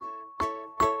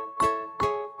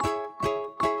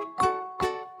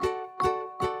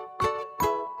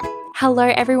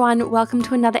Hello everyone, welcome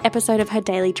to another episode of Her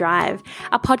Daily Drive,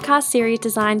 a podcast series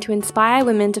designed to inspire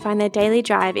women to find their daily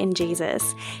drive in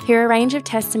Jesus. Hear a range of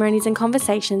testimonies and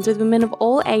conversations with women of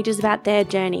all ages about their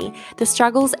journey, the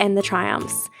struggles and the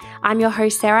triumphs. I'm your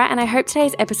host Sarah, and I hope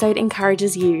today's episode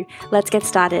encourages you. Let's get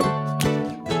started.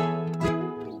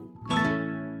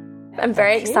 I'm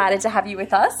very excited to have you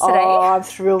with us today. Oh, I'm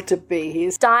thrilled to be here.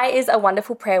 Di is a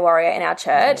wonderful prayer warrior in our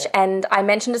church, and I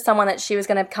mentioned to someone that she was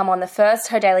going to come on the first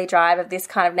Her Daily Drive of this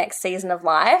kind of next season of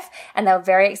life, and they were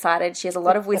very excited. She has a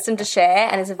lot of wisdom to share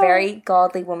and is a very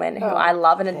godly woman who I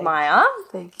love and admire.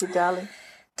 Thank you, darling.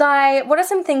 Di, what are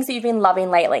some things that you've been loving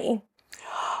lately?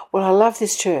 Well, I love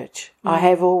this church. I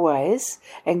have always.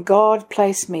 And God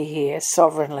placed me here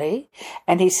sovereignly.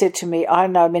 And he said to me, I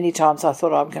know many times I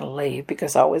thought I'm going to leave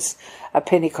because I was a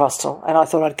Pentecostal and I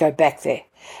thought I'd go back there.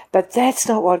 But that's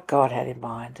not what God had in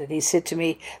mind. And he said to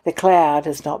me, the cloud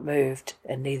has not moved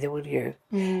and neither will you.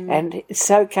 And it's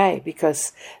okay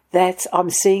because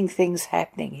I'm seeing things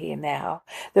happening here now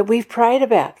that we've prayed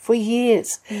about for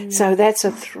years. So that's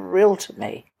a thrill to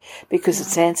me because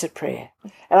it's answered prayer.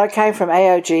 And I came from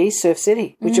AOG, Surf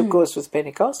City, which of course was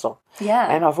Pentecostal. Yeah.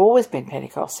 And I've always been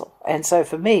Pentecostal. And so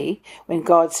for me, when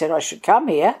God said I should come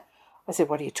here, I said,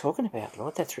 what are you talking about,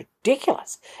 Lord? That's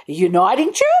ridiculous. A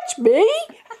uniting church? Me?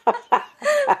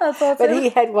 That's awesome. But he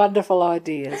had wonderful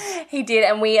ideas. He did,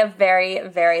 and we are very,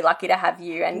 very lucky to have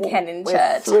you and Ken in We're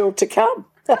church. thrilled to come.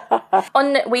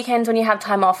 On weekends when you have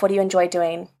time off, what do you enjoy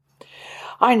doing?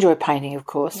 I enjoy painting, of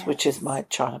course, which is my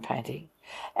China painting.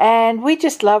 And we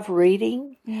just love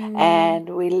reading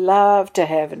and we love to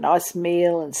have a nice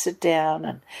meal and sit down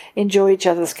and enjoy each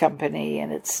other's company.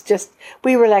 And it's just,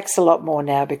 we relax a lot more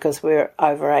now because we're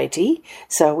over 80,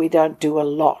 so we don't do a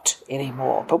lot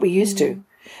anymore, but we used to.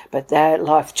 But that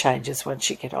life changes once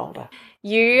you get older.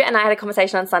 You and I had a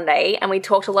conversation on Sunday and we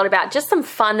talked a lot about just some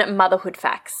fun motherhood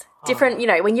facts. Different,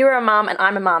 when you were a mum and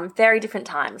I'm a mum, very different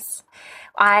times.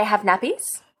 I have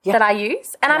nappies. That I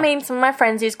use. And I mean, some of my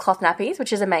friends use cloth nappies,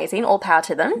 which is amazing. All power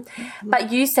to them.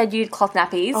 But you said you used cloth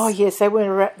nappies. Oh, yes, they weren't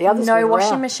around. The others No weren't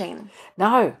washing around. machine.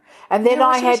 No. And then No I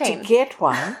washing had machine. to get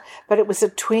one, but it was a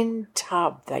twin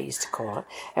tub, they used to call it.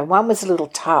 And one was a little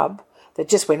tub that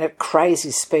just went at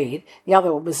crazy speed. The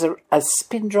other one was a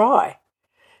spin dry.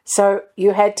 So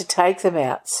you had to take them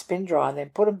out, spin dry, and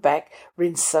then put them back,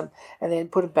 rinse them, and then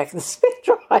put them back in the spin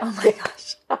dry. Oh my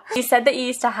gosh. You said that you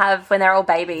used to have, when they were all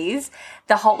babies,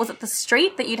 was it the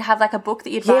street that you'd have like a book that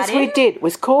you'd write in? Yes, we did. It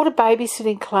was called a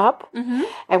babysitting club,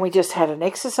 and we just had an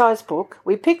exercise book.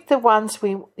 We picked the ones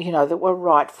that were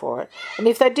right for it, and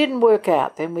if they didn't work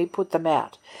out, then we put them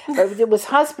out. But it was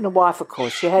husband and wife, of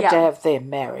course. You had to have them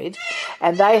married,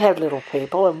 and they had little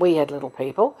people, and we had little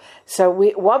people. So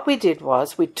what we did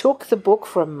was we took the book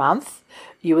for a month.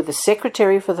 You were the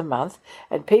secretary for the month,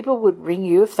 and people would ring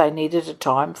you if they needed a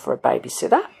time for a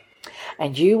babysitter,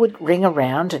 and you would ring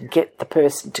around and get the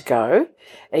person to go,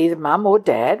 either mum or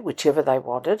dad, whichever they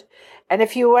wanted. And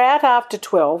if you were out after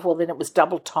 12, well, then it was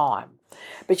double time.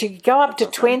 But you could go up to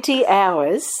 20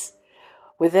 hours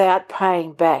without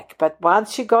paying back. But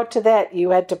once you got to that, you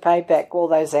had to pay back all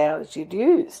those hours you'd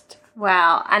used.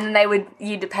 Wow. And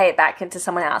you'd pay it back into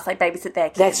someone else, like babysit their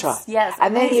kids. That's right. Yes.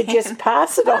 And then you just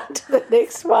pass it on to the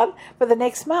next one for the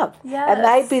next month. Yes. And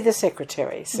they'd be the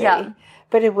secretary, see? Yeah.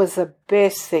 But it was the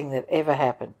best thing that ever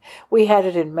happened. We had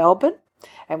it in Melbourne,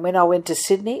 and when I went to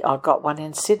Sydney, I got one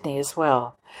in Sydney as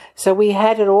well. So we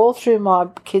had it all through my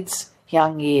kids'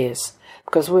 young years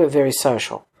because we were very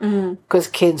social. Because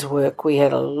Ken's work, we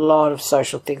had a lot of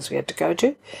social things we had to go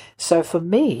to. So for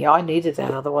me, I needed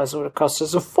that. Otherwise, it would have cost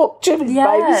us a fortune in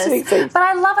babysitting fees. But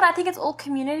I love it. I think it's all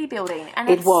community building.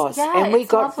 And It was. And we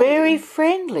got very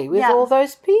friendly with all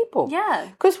those people. Yeah.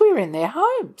 Because we were in their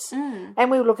homes.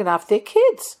 And we were looking after their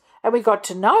kids. And we got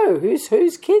to know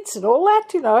who's kids and all that,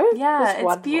 Yeah, It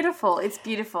was it's beautiful. It's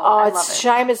beautiful. Oh, I it's love it.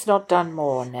 shame it's not done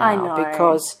more now. I know.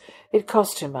 Because it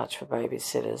costs too much for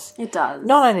babysitters. It does.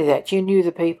 Not only that, you knew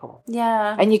the people.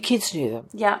 Yeah. And your kids knew them.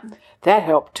 Yeah. That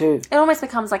helped too. It almost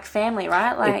becomes like family,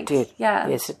 right? Like, It did. Yeah.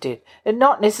 Yes, it did. And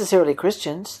not necessarily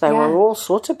Christians. They were all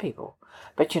sorts of people.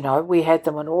 But, we had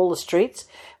them on all the streets.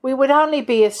 We would only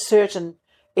be a certain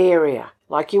area.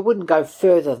 Like, you wouldn't go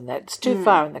further than that. It's too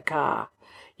far in the car.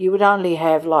 You would only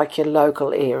have, like, your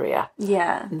local area.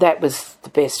 Yeah. That was the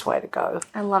best way to go.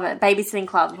 I love it. Babysitting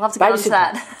club. Love to go into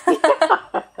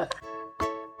that.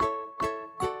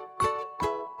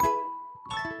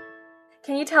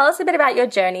 Can you tell us a bit about your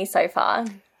journey so far?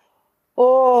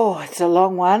 Oh, it's a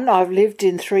long one. I've lived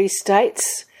in 3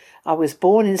 states. I was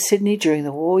born in Sydney during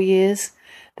the war years.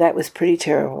 That was pretty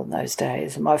terrible in those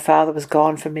days. My father was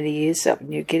gone for many years up in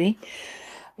New Guinea.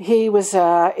 He was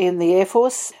in the Air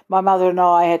Force. My mother and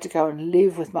I had to go and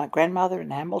live with my grandmother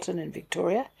in Hamilton in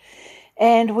Victoria.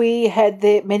 And we had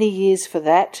there many years for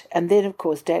that. And then, of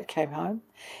course, Dad came home.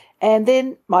 And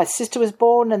then my sister was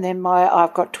born, and then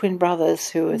I've got twin brothers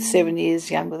who are 7 years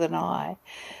younger than I.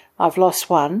 I've lost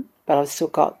one, but I've still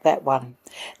got that one.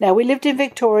 Now, we lived in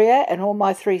Victoria, and all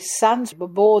my 3 sons were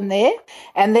born there.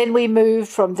 And then we moved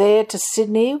from there to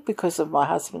Sydney because of my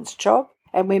husband's job.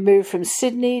 And we moved from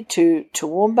Sydney to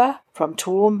Toowoomba, from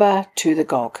Toowoomba to the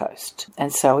Gold Coast.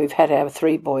 And so we've had our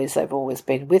 3 boys. They've always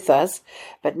been with us.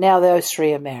 But now those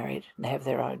 3 are married and have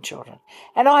their own children.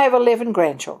 And I have 11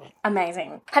 grandchildren.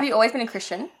 Amazing. Have you always been a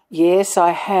Christian? Yes,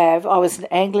 I have. I was an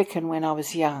Anglican when I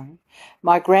was young.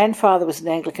 My grandfather was an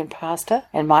Anglican pastor,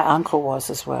 and my uncle was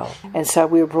as well. And so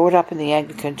we were brought up in the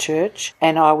Anglican church,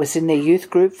 and I was in the youth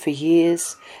group for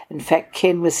years. In fact,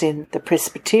 Ken was in the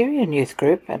Presbyterian youth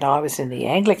group, and I was in the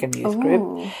Anglican youth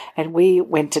group. And we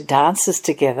went to dances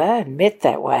together and met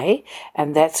that way,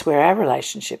 and that's where our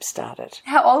relationship started.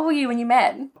 How old were you when you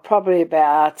met? Probably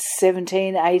about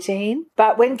 17, 18.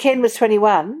 But when Ken was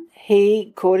 21,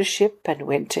 he caught a ship and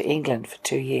went to England for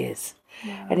 2 years.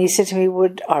 Yeah. And he said to me,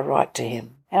 would I write to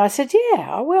him? And I said, yeah,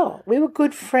 I will. We were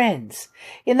good friends.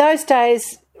 In those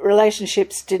days,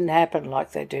 relationships didn't happen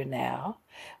like they do now.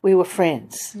 We were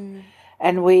friends.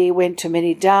 And we went to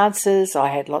many dances. I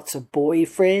had lots of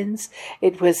boyfriends.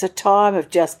 It was a time of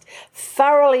just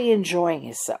thoroughly enjoying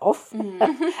yourself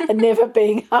and never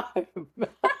being home.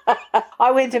 I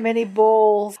went to many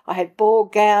balls. I had ball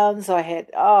gowns. I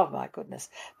had, oh my goodness,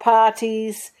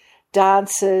 parties,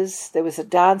 dances. There was a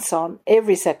dance on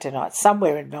every Saturday night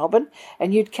somewhere in Melbourne,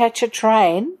 and you'd catch a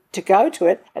train to go to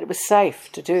it, and it was safe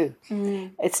to do.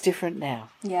 It's different now.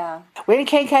 Yeah. When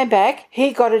Ken came back,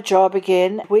 he got a job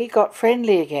again. We got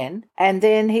friendly again, and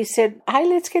then he said, hey,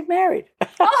 let's get married.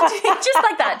 Oh, just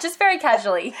like that, just very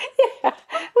casually. Yeah.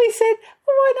 We said,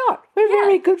 well, why not? We're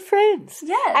very good friends.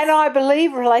 Yes. And I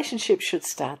believe relationships should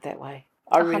start that way.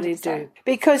 I really 100%. do.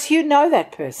 Because you know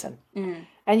that person,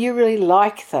 and you really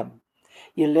like them.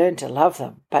 You learn to love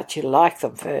them, but you like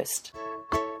them first.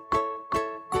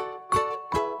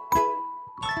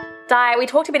 Di, we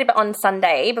talked a bit about on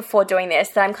Sunday before doing this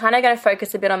that I'm kind of going to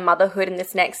focus a bit on motherhood in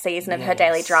this next season of Her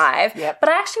Daily Drive. Yep. But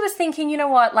I actually was thinking, you know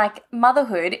what, like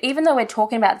motherhood, even though we're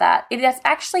talking about that, it is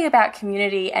actually about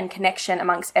community and connection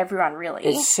amongst everyone, really.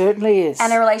 It certainly is.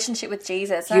 And a relationship with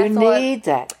Jesus. And you need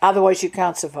that. Otherwise you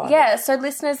can't survive. Yeah, so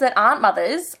listeners that aren't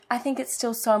mothers, I think it's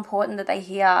still so important that they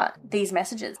hear these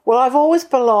messages. Well, I've always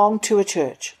belonged to a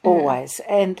church, always,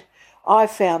 and I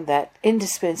found that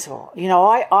indispensable. You know,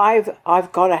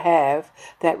 I've got to have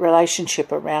that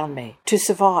relationship around me to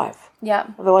survive. Yeah.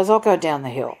 Otherwise I'll go down the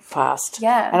hill fast.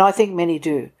 Yeah. And I think many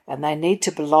do. And they need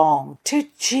to belong to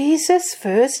Jesus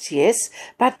first, yes,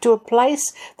 but to a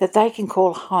place that they can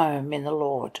call home in the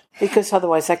Lord, because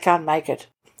otherwise they can't make it.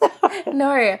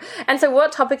 No. And so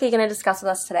what topic are you going to discuss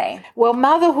with us today? Well,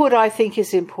 motherhood I think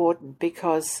is important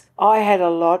because I had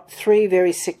 3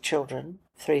 very sick children,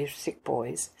 3 sick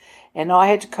boys, and I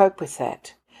had to cope with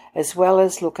that as well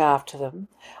as look after them.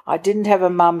 I didn't have a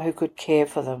mum who could care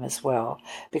for them as well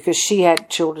because she had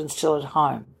children still at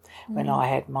home when I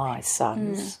had my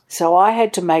sons. So I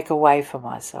had to make a way for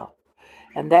myself,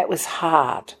 and that was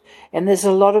hard. And there's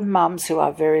a lot of mums who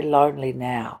are very lonely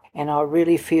now, and I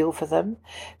really feel for them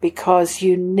because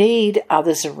you need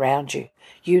others around you.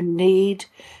 You need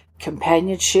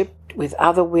companionship with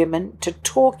other women to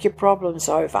talk your problems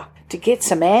over, to get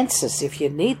some answers if you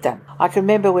need them. I can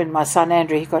remember when my son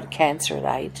Andrew, he got cancer at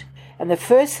 8, and the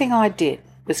first thing I did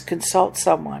was consult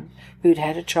someone who'd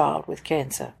had a child with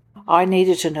cancer. I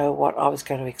needed to know what I was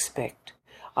going to expect.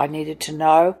 I needed to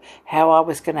know how I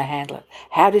was going to handle it.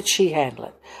 How did she handle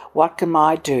it? What can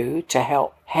I do to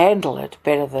help handle it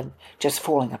better than just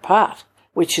falling apart,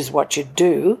 which is what you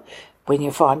do when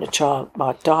you find a child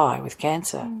might die with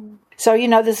cancer. So, you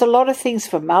know, there's a lot of things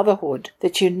for motherhood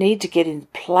that you need to get in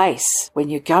place when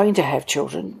you're going to have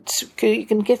children so you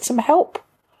can get some help.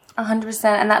 100%.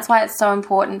 And that's why it's so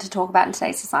important to talk about in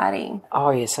today's society. Oh,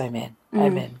 yes, amen.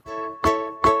 Amen.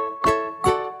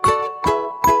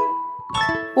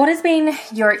 What has been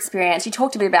your experience? You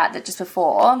talked a bit about it just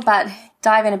before, but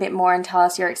dive in a bit more and tell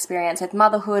us your experience with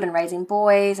motherhood and raising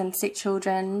boys and sick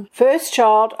children. First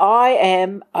child, I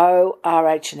am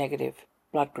O-Rh negative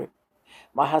blood group.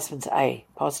 My husband's A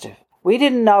positive. We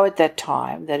didn't know at that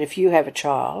time that if you have a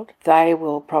child, they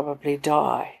will probably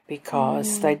die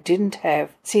because they didn't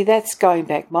have... See, that's going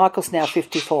back. Michael's now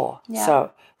 54,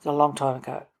 so it's a long time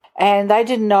ago. And they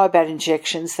didn't know about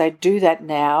injections. They do that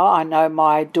now. I know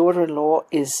my daughter-in-law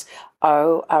is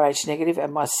Rh negative,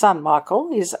 and my son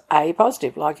Michael is A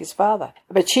positive, like his father.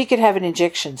 But she could have an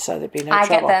injection, so there'd be no trouble.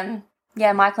 I get them.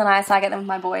 Yeah, Michael and I get them with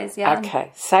my boys, yeah.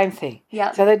 Okay, same thing.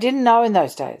 Yeah. So they didn't know in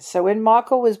those days. So when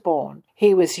Michael was born,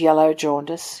 he was yellow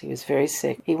jaundice. He was very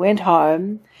sick. He went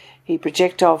home, he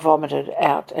projectile vomited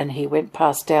out, and he went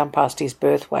down past his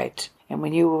birth weight. And we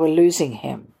knew we were losing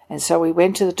him. And so we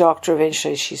went to the doctor.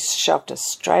 Eventually she shoved us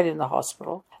straight in the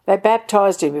hospital. They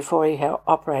baptised him before he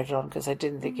operated on because they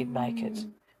didn't think he'd make it.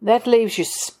 That leaves you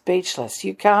speechless.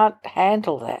 You can't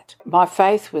handle that. My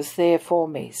faith was there for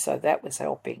me, so that was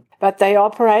helping. But they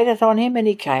operated on him and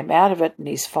he came out of it and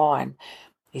he's fine.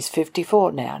 He's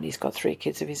 54 now and he's got 3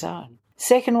 kids of his own.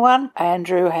 Second one,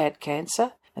 Andrew had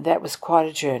cancer, and that was quite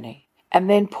a journey. And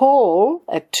then Paul,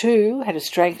 at 2, had a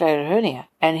strangulated hernia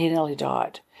and he nearly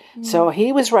died. So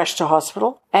he was rushed to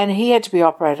hospital and he had to be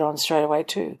operated on straight away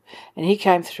too. And he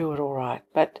came through it all right.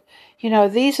 But,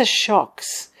 these are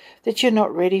shocks that you're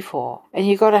not ready for. And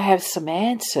you've got to have some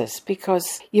answers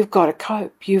because you've got to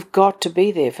cope. You've got to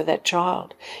be there for that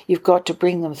child. You've got to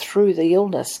bring them through the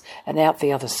illness and out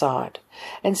the other side.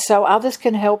 And so others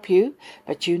can help you,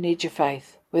 but you need your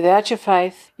faith. Without your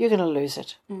faith, you're going to lose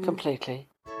it completely.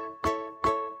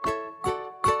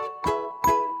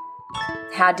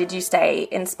 How did you stay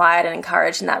inspired and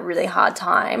encouraged in that really hard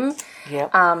time?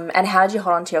 Yep. And how did you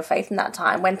hold on to your faith in that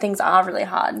time when things are really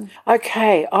hard?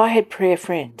 Okay, I had prayer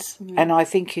friends, and I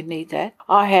think you need that.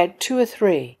 I had 2 or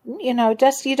 3.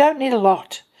 You don't need a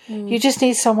lot. You just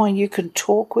need someone you can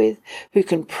talk with, who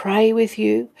can pray with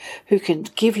you, who can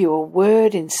give you a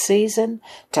word in season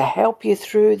to help you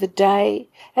through the day.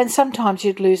 And sometimes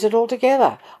you'd lose it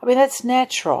altogether. I mean, that's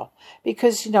natural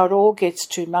because, it all gets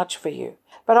too much for you.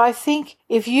 But I think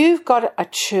if you've got a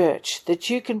church that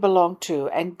you can belong to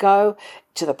and go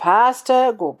to the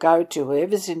pastor or go to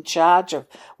whoever's in charge of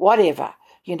whatever,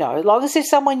 as long as there's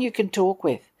someone you can talk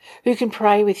with, who can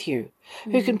pray with you,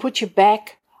 who can put you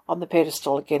back on the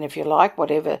pedestal again, if you like,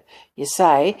 whatever you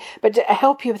say, but to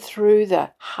help you through the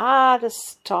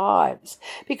hardest times,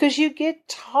 because you get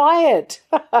tired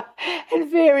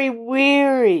and very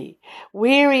weary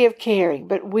of caring,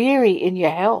 but weary in your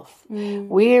health,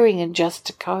 weary in just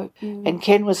to cope. And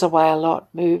Ken was away a lot,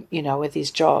 with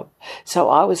his job, so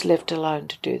I was left alone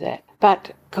to do that.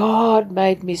 But God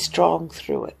made me strong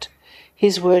through it.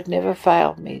 His word never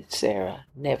failed me, Sarah,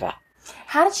 never.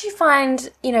 How did you find,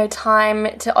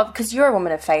 time to, because you're a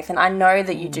woman of faith and I know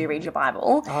that you do read your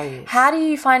Bible. Oh, yes. How do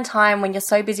you find time when you're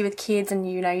so busy with kids and,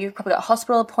 you've probably got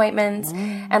hospital appointments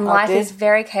and life is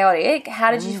very chaotic?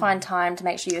 How did you find time to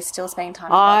make sure you're still spending time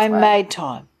with God's word?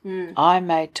 I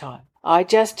made time. I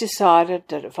just decided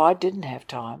that if I didn't have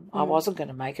time, I wasn't going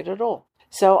to make it at all.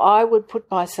 So I would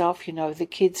put myself, the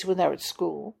kids when they were at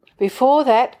school. Before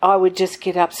that, I would just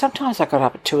get up. Sometimes I got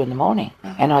up at 2 a.m.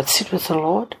 and I'd sit with the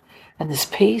Lord. And there's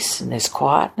peace and there's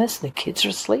quietness and the kids are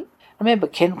asleep. I remember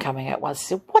Ken coming out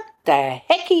once and said, "What the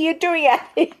heck are you doing out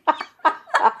here?" and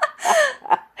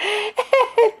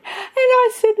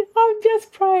I said, "I'm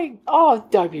just praying." "Oh,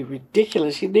 don't be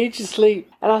ridiculous. You need your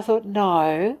sleep." And I thought,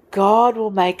 no, God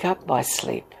will make up my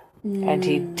sleep. And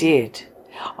he did.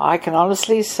 I can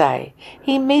honestly say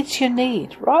he meets your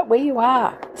need right where you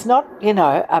are. It's not,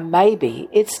 a maybe.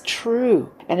 It's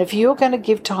true. And if you're going to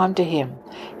give time to him,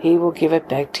 he will give it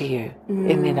back to you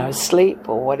in, sleep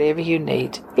or whatever you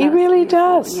need. He really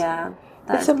does. Yeah.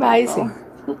 It's amazing.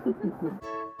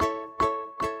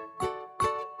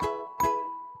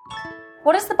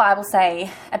 What does the Bible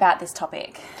say about this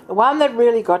topic? The one that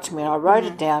really got to me, I wrote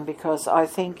it down because I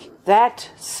think that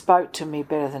spoke to me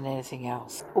better than anything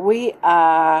else. We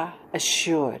are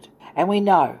assured and we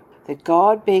know that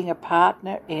God being a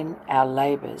partner in our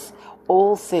labours,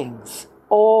 all things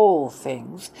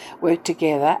work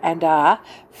together and are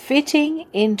fitting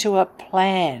into a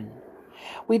plan.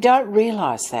 We don't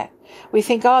realise that. We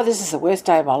think, this is the worst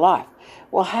day of my life.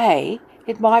 Well, hey,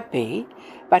 it might be,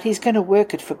 but he's going to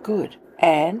work it for good.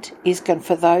 And is going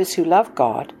for those who love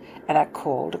God and are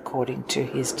called according to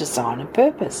his design and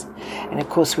purpose. And of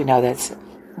course we know that's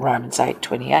Romans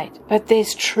 8:28. But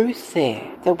there's truth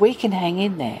there that we can hang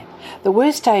in there. The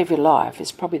worst day of your life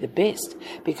is probably the best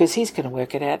because he's going to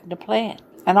work it out in a plan.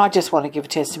 And I just want to give a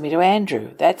testimony to Andrew.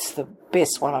 That's the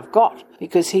best one I've got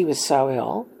because he was so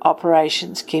ill.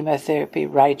 Operations, chemotherapy,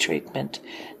 ray treatment,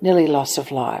 nearly loss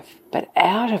of life. But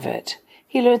out of it,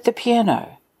 he learnt the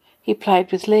piano. He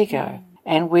played with Lego.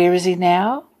 And where is he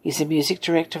now? He's a music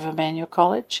director of Emmanuel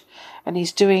College and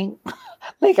he's doing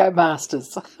Lego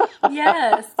Masters.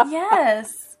 Yes.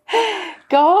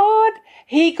 God,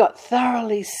 he got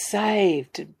thoroughly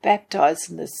saved and baptized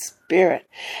in the Spirit.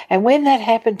 And when that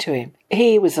happened to him,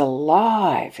 he was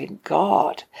alive in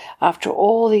God after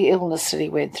all the illness that he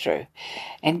went through.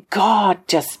 And God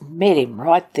just met him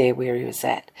right there where he was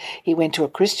at. He went to a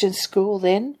Christian school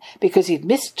then because he'd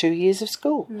missed 2 years of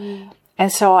school.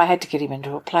 And so I had to get him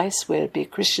into a place where it'd be a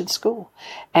Christian school.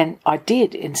 And I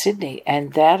did in Sydney.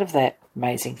 And out of that,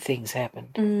 amazing things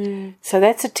happened. So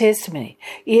that's a testimony.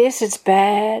 Yes, it's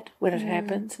bad when it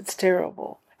happens. It's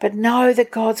terrible. But know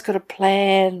that God's got a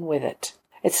plan with it.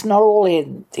 It's not all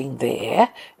ending there.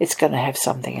 It's going to have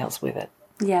something else with it.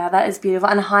 Yeah, that is beautiful.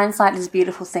 And hindsight is a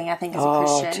beautiful thing, I think, as a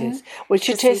Christian. It is. Well, it's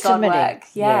your testimony.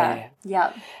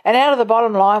 Yeah. And out of the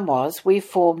bottom line was we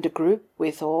formed a group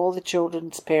with all the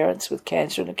children's parents with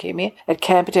cancer and leukemia at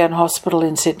Camperdown Hospital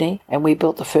in Sydney, and we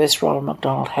built the first Ronald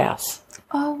McDonald House.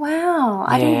 Oh, wow.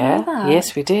 I didn't know that.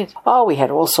 Yes, we did. Oh, we had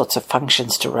all sorts of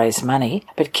functions to raise money.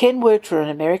 But Ken worked for an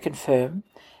American firm,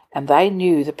 and they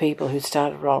knew the people who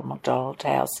started Ronald McDonald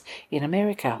House in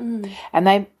America. And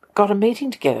they got a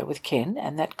meeting together with Ken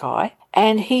and that guy,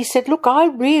 and he said, look, I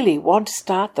really want to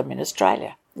start them in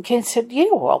Australia. And Ken said,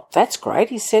 yeah, well, that's great.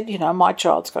 He said, my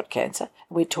child's got cancer.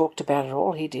 We talked about it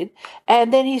all, he did.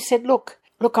 And then he said, look,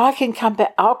 I can come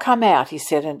back. I'll come out, he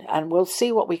said, and we'll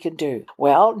see what we can do.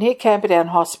 Well, near Camperdown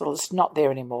Hospital, it's not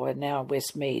there anymore, and now in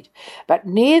Westmead. But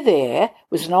near there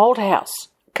was an old house,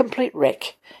 complete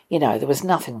wreck. There was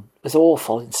nothing. It was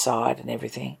awful inside and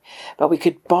everything. But we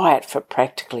could buy it for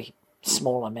practically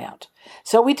small amount.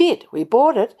 So we did. We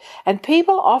bought it, and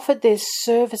people offered their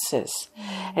services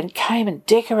and came and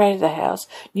decorated the house,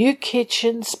 new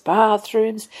kitchens,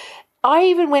 bathrooms. I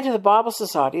even went to the Bible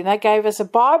Society, and they gave us a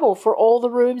Bible for all the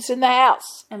rooms in the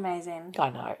house. Amazing. I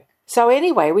know. So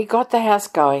anyway, we got the house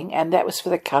going, and that was for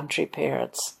the country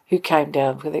parents who came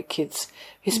down with their kids,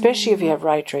 especially if you have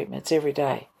ray treatments every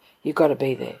day. You've got to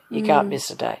be there. You can't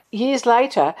miss a day. Years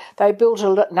later, they built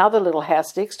another little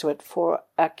house next to it for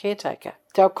a caretaker.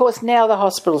 So, of course, now the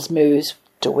hospital's moved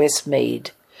to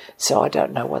Westmead, so I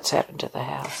don't know what's happened to the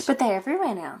house. But they're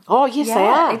everywhere now. Oh, yes, they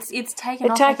are. It's taken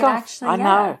off. Actually, I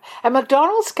know. And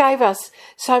McDonald's gave us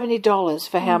so many dollars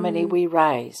for how many we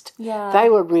raised. Yeah. They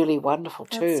were really wonderful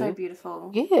too. That's so beautiful.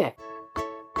 Yeah.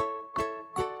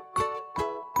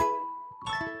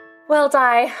 Well,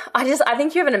 Di, I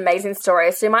think you have an amazing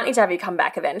story, so we might need to have you come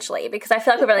back eventually because I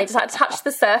feel like we've only just touched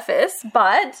the surface.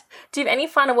 But do you have any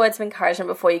final words of encouragement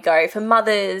before you go for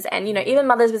mothers and, even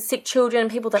mothers with sick children,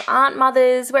 people that aren't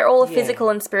mothers? We're all a physical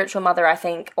and spiritual mother, I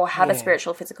think, or have a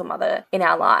spiritual, physical mother in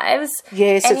our lives.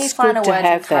 Yes, it's good to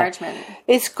have that.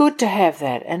 It's good to have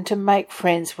that and to make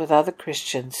friends with other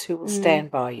Christians who will stand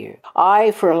by you.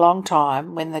 I, for a long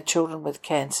time, when the children with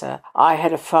cancer, I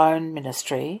had a phone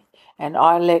ministry. And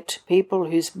I let people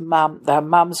whose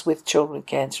mums with children with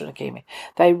cancer and leukemia,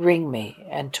 they ring me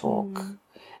and talk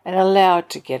and allow it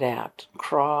to get out,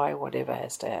 cry, whatever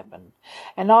has to happen.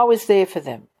 And I was there for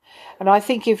them. And I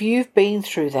think if you've been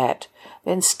through that,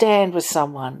 then stand with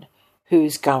someone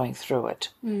who's going through it.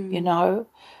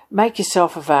 Make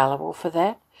yourself available for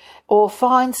that. Or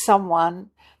find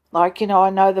someone. Like, I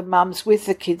know the mums with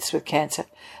the kids with cancer,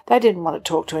 they didn't want to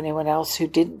talk to anyone else who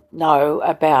didn't know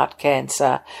about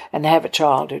cancer and have a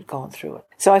child who'd gone through it.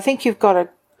 So I think you've got to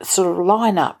sort of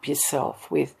line up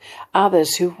yourself with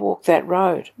others who've walked that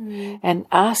road and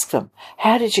ask them,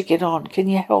 how did you get on? Can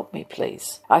you help me,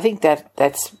 please? I think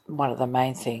that's one of the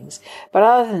main things. But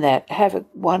other than that, have a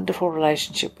wonderful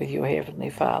relationship with your Heavenly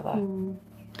Father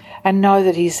and know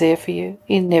that He's there for you.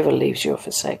 He never leaves you or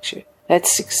forsakes you.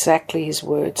 That's exactly His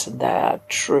words, and they are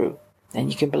true,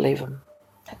 and you can believe them.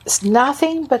 It's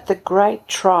nothing but the great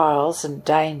trials and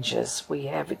dangers we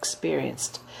have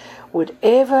experienced would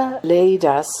ever lead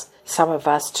us, some of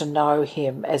us, to know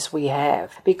Him as we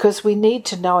have, because we need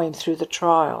to know Him through the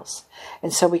trials,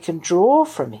 and so we can draw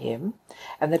from Him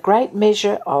and the great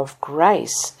measure of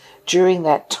grace during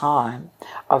that time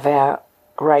of our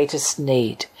greatest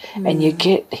need. And you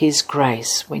get His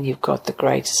grace when you've got the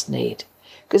greatest need.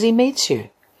 Because He meets you.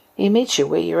 He meets you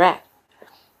where you're at.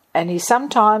 And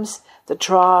sometimes the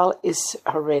trial is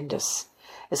horrendous.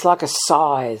 It's like a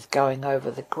scythe going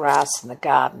over the grass in the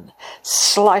garden,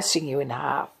 slicing you in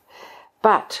half.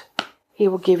 But He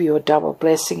will give you a double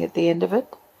blessing at the end of it.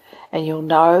 And you'll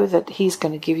know that He's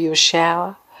going to give you a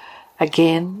shower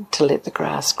again to let the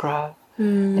grass grow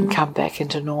and come back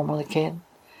into normal again.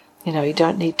 You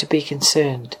don't need to be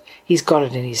concerned. He's got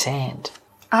it in His hand.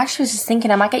 I actually was just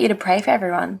thinking I might get you to pray for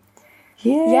everyone.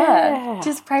 Yeah.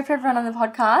 Just pray for everyone on the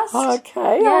podcast.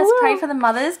 Okay. Yes, pray for the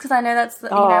mothers because I know that's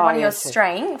one of your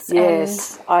strengths.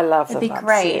 Yes, I love them. It'd be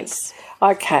great. Yes.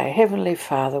 Okay, Heavenly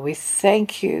Father, we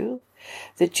thank You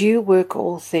that you work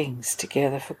all things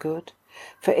together for good,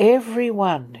 for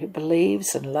everyone who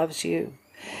believes and loves you,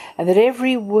 and that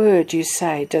every word you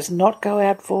say does not go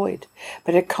out void,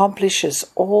 but accomplishes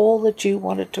all that you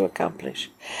want it to accomplish.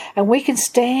 And we can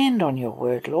stand on your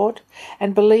word, Lord,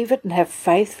 and believe it and have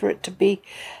faith for it to be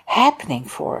happening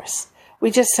for us.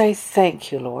 We just say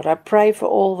thank you, Lord. I pray for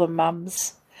all the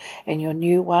mums and your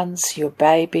new ones, your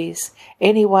babies,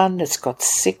 anyone that's got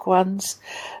sick ones.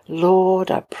 Lord,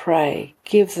 I pray,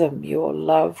 give them your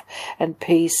love and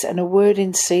peace and a word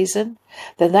in season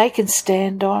that they can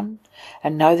stand on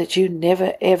and know that you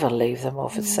never ever leave them or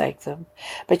forsake them,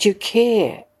 but you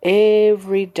care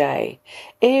every day,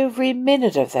 every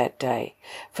minute of that day,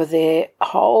 for their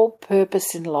whole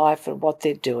purpose in life and what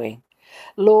they're doing.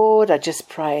 Lord, I just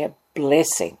pray a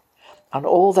blessing on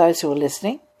all those who are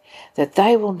listening, that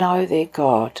they will know their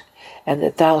God and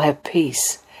that they'll have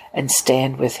peace and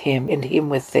stand with him and him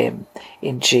with them.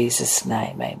 In Jesus'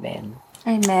 name, amen.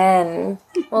 Amen.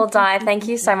 Well, Di, thank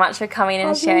you so much for coming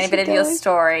and sharing a bit of your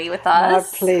story with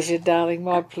us. My pleasure, darling.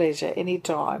 My pleasure.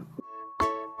 Anytime.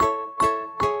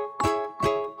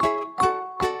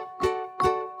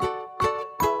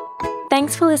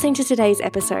 Thanks for listening to today's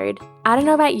episode. I don't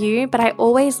know about you, but I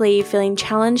always leave feeling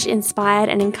challenged, inspired,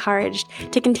 and encouraged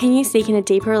to continue seeking a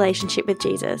deeper relationship with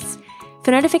Jesus.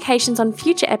 For notifications on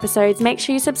future episodes, make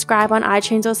sure you subscribe on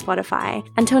iTunes or Spotify.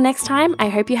 Until next time, I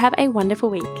hope you have a wonderful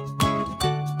week.